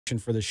production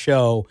for the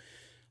show.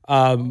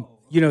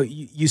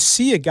 You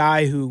see a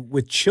guy who,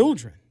 with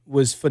children,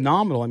 was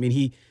phenomenal. I mean,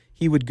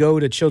 he would go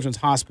to children's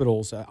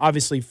hospitals,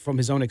 obviously from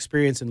his own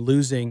experience and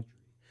losing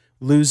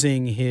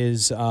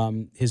his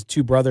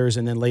two brothers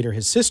and then later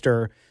his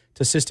sister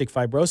to cystic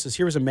fibrosis.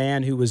 Here was a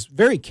man who was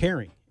very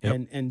caring,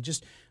 and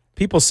just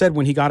people said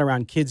when he got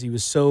around kids, he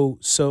was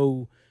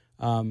so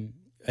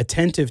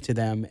attentive to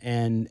them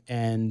and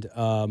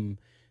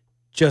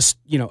just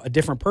a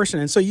different person.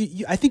 And so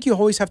I think you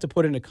always have to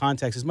put it into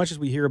context. As much as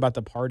we hear about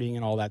the partying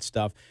and all that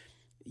stuff,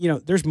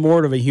 there's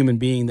more of a human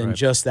being than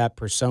just that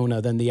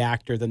persona, than the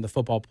actor, than the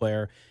football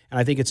player. And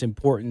I think it's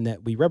important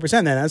that we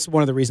represent that. And that's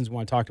one of the reasons we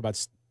want to talk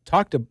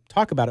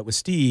about it with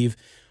Steve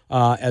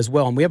as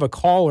well. And we have a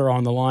caller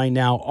on the line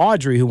now,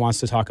 Audrey, who wants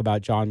to talk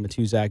about John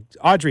Matuszak.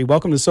 Audrey,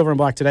 welcome to Silver and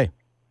Black Today.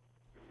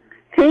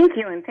 Thank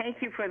you, and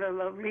thank you for the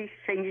lovely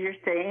things you're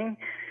saying.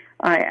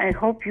 I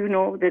hope you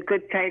know the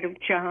good side of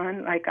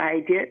John like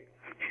I did.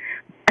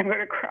 I'm going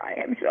to cry.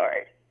 I'm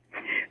sorry.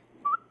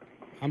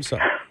 I'm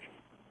sorry.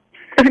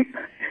 I'm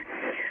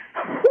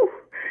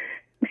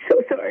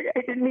so sorry.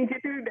 I didn't mean to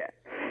do that.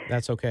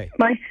 That's okay.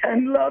 My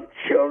son loved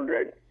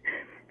children.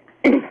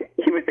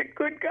 He was a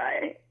good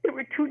guy. There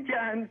were two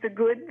Johns, the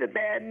good, the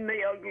bad, and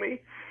the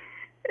ugly.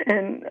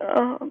 And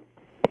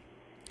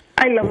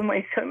I love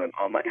my son with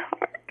all my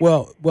heart.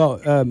 Well,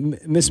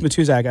 Miss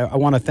Matuszak, I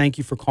want to thank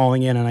you for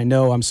calling in. And I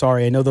know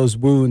those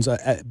wounds.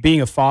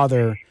 Being a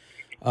father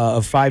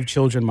of 5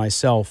 children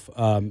myself,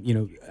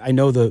 I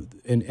know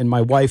and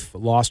my wife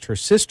lost her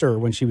sister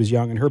when she was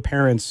young, and her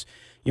parents.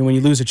 When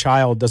you lose a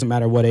child, doesn't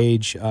matter what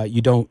age,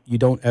 you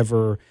don't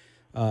ever.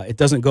 It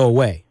doesn't go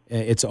away.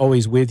 It's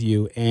always with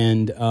you.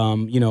 And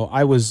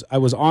I was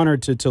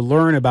honored to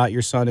learn about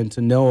your son and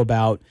to know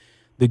about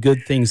the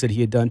good things that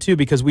he had done too,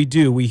 because we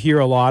hear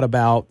a lot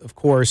about, of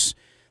course,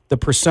 the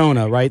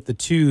persona, right, the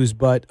Tooz,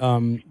 but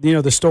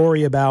the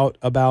story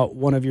about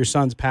one of your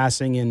sons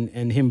passing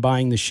and him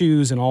buying the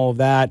shoes and all of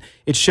that.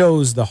 It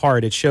shows the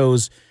heart. It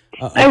shows.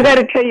 I've got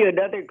to tell you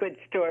another good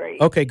story.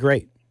 Okay,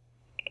 great.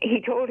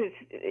 He told his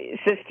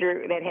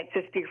sister that had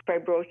cystic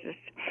fibrosis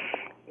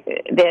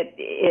that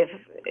if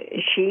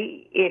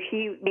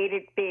he made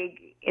it big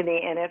in the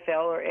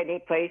NFL or any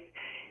place,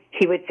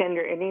 he would send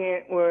her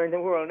anywhere in the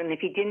world, and if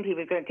he didn't, he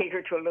was going to take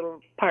her to a little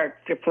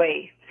park to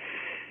play.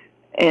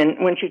 And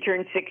when she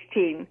turned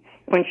 16,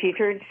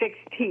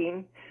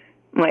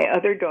 my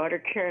other daughter,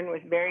 Karen,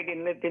 was married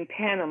and lived in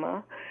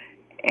Panama,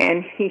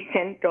 and he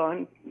sent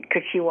Dawn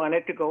because she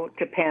wanted to go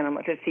to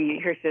Panama to see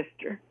her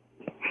sister.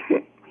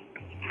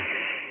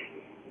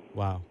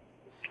 Wow.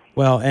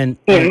 Well, and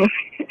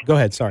go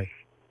ahead. Sorry.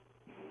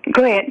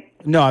 Go ahead.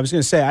 No, I was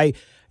going to say,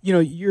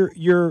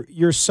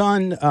 your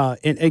son,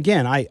 and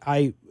again,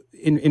 I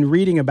in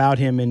reading about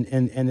him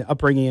and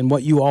upbringing and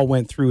what you all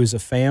went through as a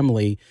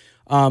family,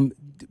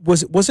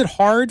 was it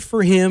hard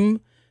for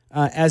him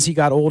as he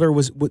got older?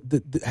 Was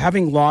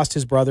having lost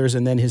his brothers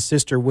and then his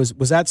sister, was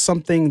that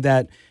something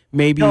that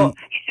maybe? No, his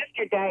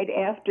sister died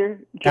after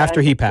John,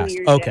 after he passed.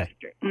 Okay,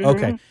 Mm-hmm.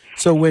 Okay.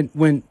 So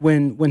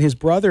when his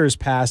brothers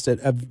passed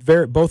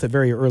both at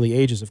very early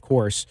ages, of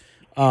course.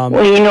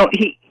 Well,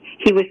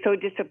 he was so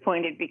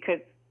disappointed because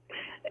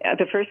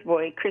the first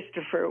boy,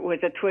 Christopher, was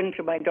a twin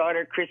to my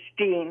daughter,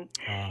 Christine,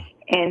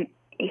 and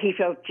he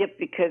felt gypped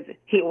because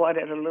he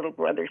wanted a little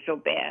brother so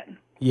bad.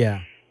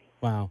 Yeah.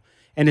 Wow.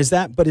 And is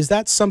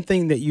that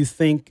something that you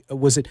think,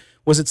 was it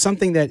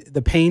something that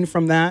the pain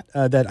from that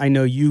I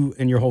know you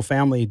and your whole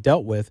family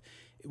dealt with,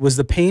 was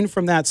the pain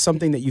from that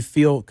something that you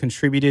feel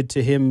contributed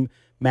to him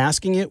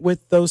masking it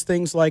with those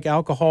things like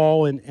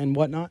alcohol and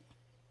whatnot?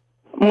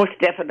 Most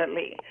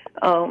definitely.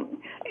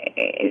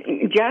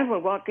 John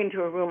would walk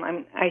into a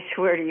room, I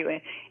swear to you,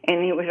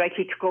 and it was like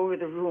he took over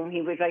the room.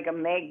 He was like a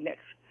magnet.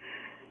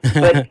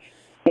 But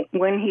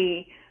when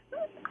he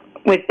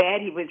was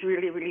bad, he was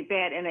really, really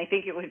bad. And I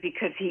think it was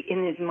because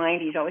in his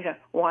mind, he's always like,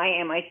 why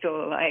am I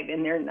still alive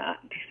and they're not?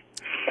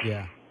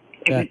 Yeah.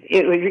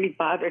 It really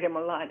bothered him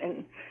a lot.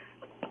 And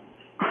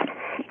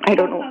I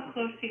don't know how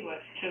close he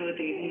was to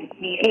the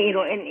niece.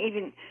 And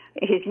even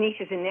his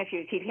nieces and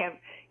nephews, he'd have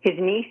his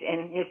niece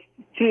and his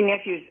 2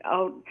 nephews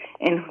out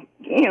and,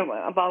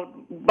 about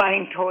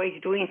buying toys,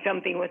 doing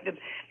something with them.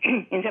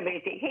 And somebody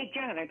would say, hey,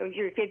 John, are those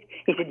your kids?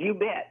 He said, you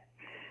bet.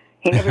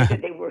 He never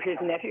said they were his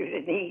nephews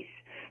and niece.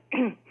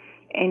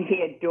 And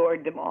he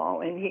adored them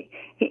all. And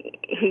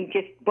he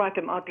just brought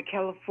them out to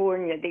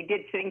California. They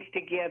did things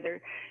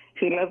together.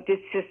 He loved his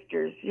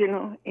sisters,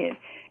 And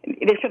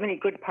there's so many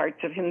good parts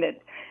of him that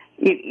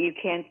you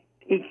can't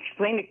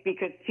explain it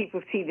because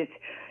people see this.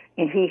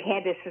 And he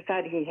had this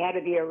society. He had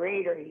to be a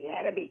raider. He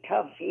had to be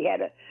tough. He had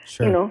to,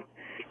 sure.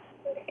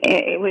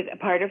 It was a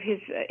part of his.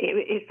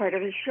 It was part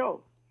of his show.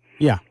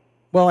 Yeah.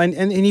 Well,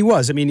 and he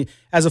was. I mean,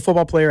 as a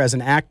football player, as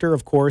an actor,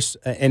 of course,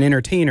 an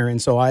entertainer,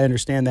 and so I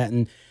understand that.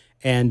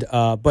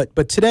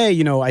 But today,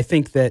 I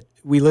think that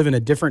we live in a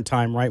different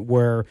time, right,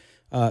 where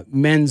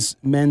men's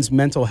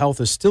mental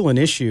health is still an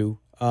issue,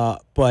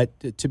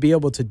 but to be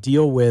able to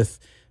deal with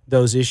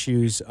those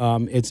issues.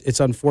 It's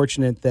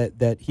unfortunate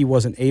that he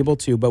wasn't able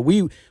to, but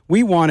we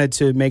wanted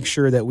to make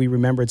sure that we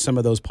remembered some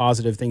of those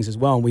positive things as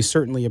well, and we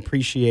certainly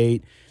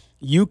appreciate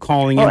you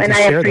calling in to share those.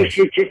 And I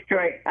appreciate your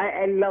story.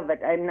 I love it.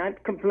 I'm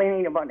not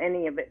complaining about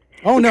any of it.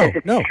 Oh, no,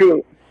 it's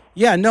true.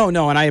 Yeah, no,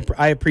 and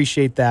I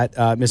appreciate that,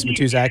 Ms.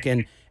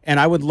 Matuszak, and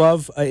I would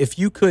love if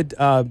you could,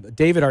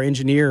 David, our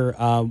engineer,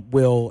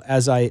 will,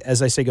 as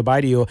I say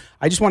goodbye to you,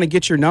 I just want to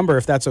get your number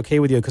if that's okay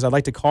with you, because I'd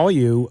like to call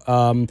you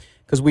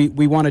because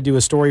we want to do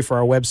a story for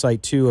our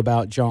website too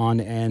about John,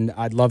 and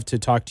I'd love to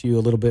talk to you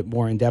a little bit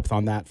more in depth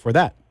on that for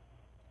that.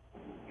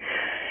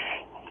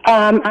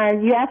 Are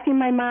you asking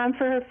my mom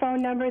for her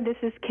phone number? This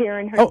is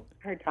Karen,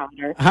 her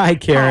daughter. Hi,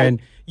 Karen.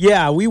 Hi.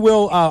 Yeah, we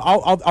will.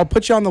 I'll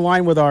put you on the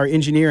line with our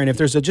engineer, and if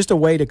there's just a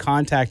way to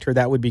contact her,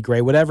 that would be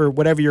great.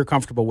 Whatever you're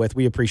comfortable with,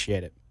 we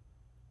appreciate it.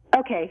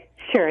 Okay,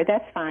 sure,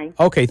 that's fine.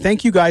 Okay,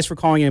 thank you guys for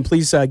calling in.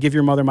 Please give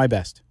your mother my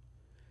best.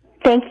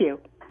 Thank you.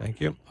 Thank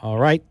you. All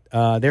right,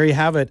 there you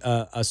have it.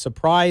 A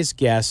surprise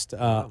guest,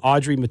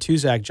 Audrey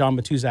Matuszak, John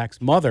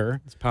Matuszak's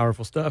mother. It's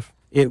powerful stuff.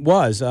 It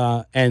was,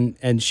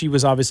 and she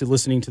was obviously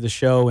listening to the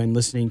show and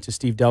listening to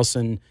Steve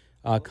Delsohn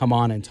come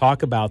on and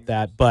talk about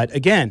that. But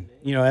again,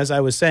 as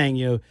I was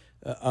saying,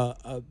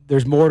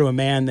 there's more to a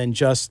man than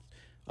just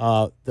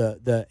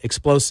the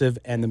explosive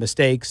and the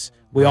mistakes.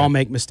 We all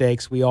make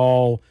mistakes. We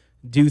all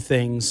do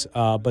things,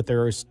 but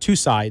there's two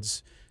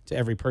sides to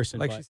every person.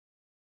 Like